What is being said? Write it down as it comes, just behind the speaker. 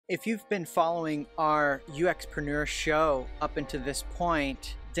If you've been following our UXpreneur show up until this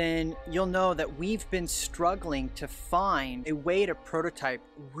point, then you'll know that we've been struggling to find a way to prototype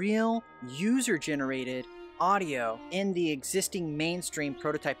real user-generated audio in the existing mainstream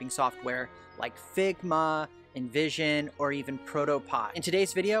prototyping software like Figma, InVision, or even Protopie. In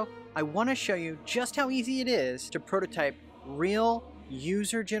today's video, I want to show you just how easy it is to prototype real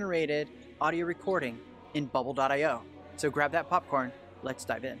user-generated audio recording in Bubble.io. So grab that popcorn, let's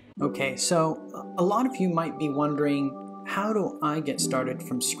dive in. Okay, so a lot of you might be wondering, how do I get started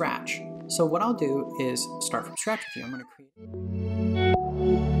from scratch? So what I'll do is start from scratch with you. I'm going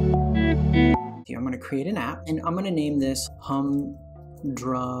to create an app, and I'm going to name this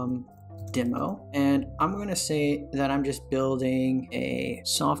Humdrum Demo, and I'm going to say that I'm just building a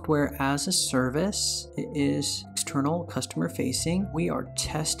software as a service. It is external, customer facing. We are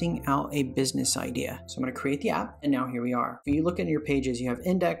testing out a business idea. So I'm going to create the app, and now here we are. If you look at your pages, you have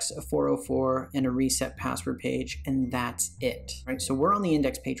index, a 404, and a reset password page, and that's it. Right? So we're on the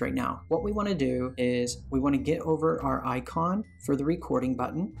index page right now. What we want to do is we want to get over our icon for the recording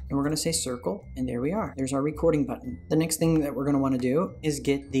button, and we're going to say circle, and there we are. There's our recording button. The next thing that we're going to want to do is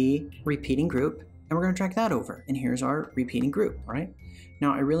get the repeating group, and we're going to drag that over, and here's our repeating group. All right,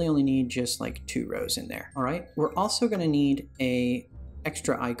 now I really only need just like 2 rows in there. All right, we're also going to need a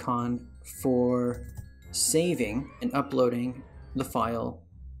extra icon for saving and uploading the file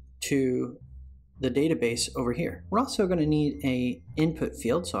to the database over here. We're also going to need a input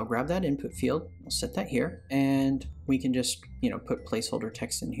field, so I'll grab that input field, I'll set that here, and we can just put placeholder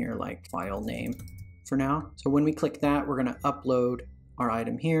text in here like file name for now. So when we click that, we're going to upload our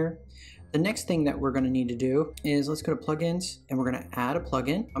item here. The next thing that we're going to need to do is let's go to plugins, and we're going to add a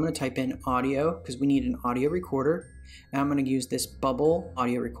plugin. I'm going to type in audio because we need an audio recorder, and I'm going to use this Bubble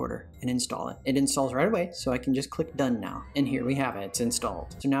audio recorder and install it. It installs right away, so I can just click done now, and here we have it, it's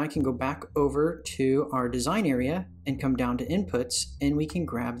installed. So now I can go back over to our design area and come down to inputs, and we can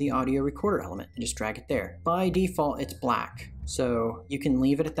grab the audio recorder element and just drag it there. By default, it's black, so you can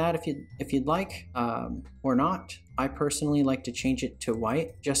leave it at that if you'd like, or not. I personally like to change it to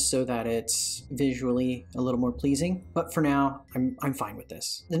white just so that it's visually a little more pleasing, but for now I'm fine with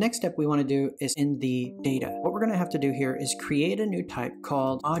this. The next step we want to do is in the data. What we're going to have to do here is create a new type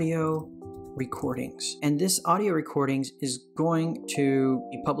called audio recordings, and this audio recordings is going to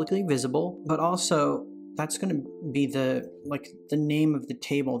be publicly visible, but also that's going to be the name of the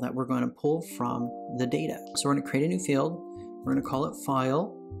table that we're going to pull from the data. So we're going to create a new field. We're going to call it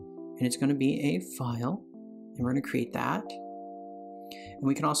file, and it's going to be a file, and we're going to create that. And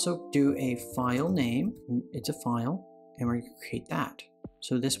we can also do a file name. It's a file, and we're going to create that.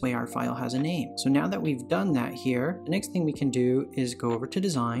 So this way our file has a name. So now that we've done that here, the next thing we can do is go over to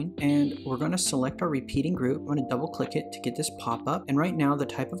design, and we're going to select our repeating group. I'm going to double click it to get this pop up. And right now the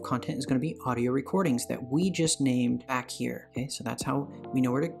type of content is going to be audio recordings that we just named back here. Okay, so that's how we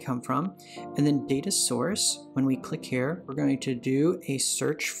know where to come from. And then data source, when we click here, we're going to do a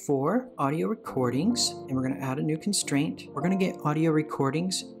search for audio recordings, and we're going to add a new constraint. We're going to get audio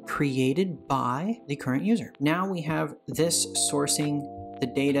recordings created by the current user. Now we have this sourcing the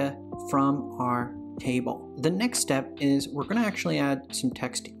data from our table. The next step is we're going to actually add some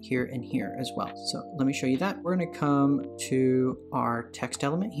text here and here as well. So let me show you that. We're going to come to our text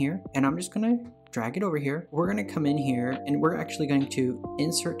element here, and I'm just going to drag it over here. We're going to come in here, and we're actually going to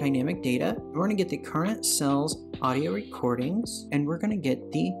insert dynamic data. We're going to get the current cells audio recordings, and we're going to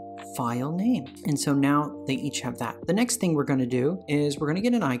get the file name. And so now they each have that. The next thing we're going to do is we're going to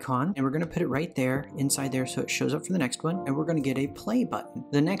get an icon, and we're going to put it right there inside there so it shows up for the next one, and we're going to get a play button.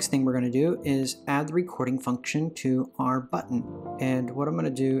 The next thing we're going to do is add the recording function to our button. And what I'm going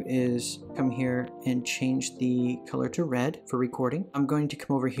to do is come here and change the color to red for recording. I'm going to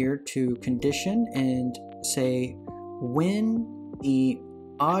come over here to condition and say when the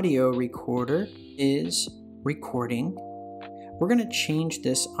audio recorder is recording, we're going to change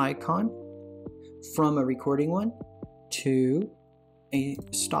this icon from a recording one to a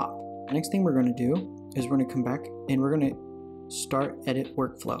stop. The next thing we're going to do is we're going to come back and we're going to start edit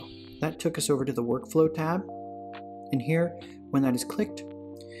workflow. That took us over to the workflow tab. And here, when that is clicked,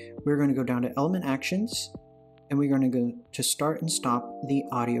 we're going to go down to element actions, and we're going to go to start and stop the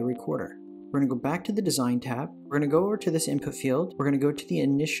audio recorder. we're going to go back to the design tab. We're going to go over to this input field. We're going to go to the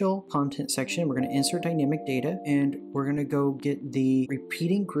initial content section. We're going to insert dynamic data, and we're going to go get the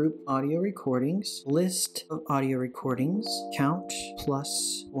repeating group audio recordings, list of audio recordings, count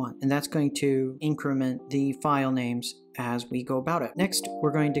 +1. And that's going to increment the file names as we go about it. Next,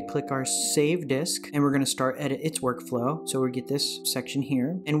 we're going to click our save disk, and we're going to start edit its workflow. So we get this section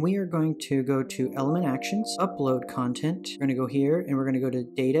here, and we are going to go to element actions, upload content. We're going to go here, and we're going to go to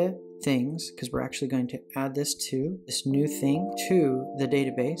data things, because we're actually going to add this new thing to the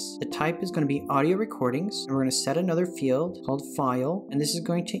database. The type is going to be audio recordings, and we're going to set another field called file, and this is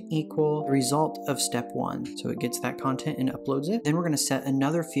going to equal the result of step 1. So it gets that content and uploads it. Then we're going to set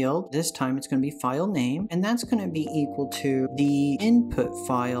another field. This time it's going to be file name, and that's going to be equal to the input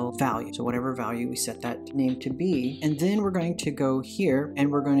file value. So whatever value we set that name to be. And then we're going to go here,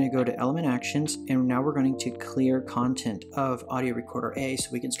 and we're going to go to element actions, and now we're going to clear content of audio recorder A so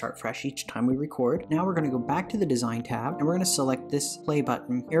we can start fresh each time we record. Now we're going to go back to the design tab, and we're going to select this play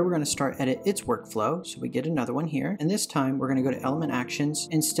button. Here we're going to start edit its workflow, so we get another one here, and this time we're going to go to element actions.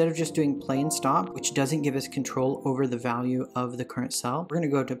 Instead of just doing play and stop, which doesn't give us control over the value of the current cell, we're going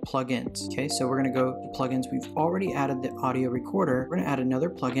to go to plugins. Okay, so we're going to go to plugins. We've already added the audio recorder. We're going to add another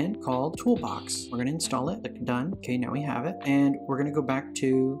plugin called Toolbox. We're going to install it, click done. Okay, now we have it, and we're going to go back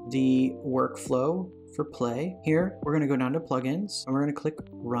to the workflow for play. Here, we're going to go down to plugins, and we're going to click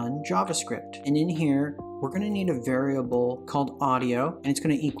run JavaScript. And in here, we're going to need a variable called audio, and it's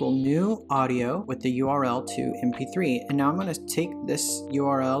going to equal new audio with the URL to MP3. And now I'm going to take this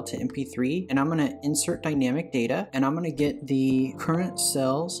URL to MP3, and I'm going to insert dynamic data, and I'm going to get the current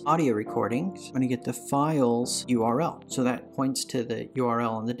cell's audio recordings. I'm going to get the file's URL. So that points to the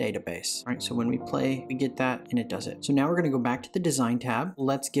URL in the database. All right, so when we play, we get that, and it does it. So now we're going to go back to the design tab.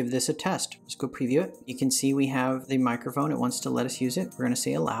 Let's give this a test. Let's go preview it. You can see we have the microphone. It wants to let us use it. We're going to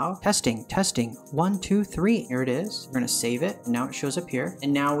say allow. Testing, 1, 2, 3. Here it is. We're going to save it. And now it shows up here.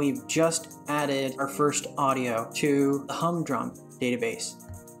 And now we've just added our first audio to the humdrum database.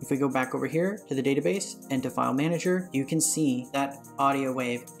 If we go back over here to the database and to file manager, you can see that audio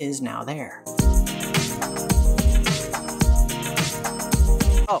wave is now there.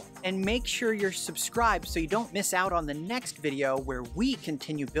 Oh, and make sure you're subscribed so you don't miss out on the next video where we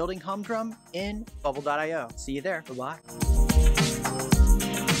continue building humdrum in Bubble.io. See you there. Bye-bye.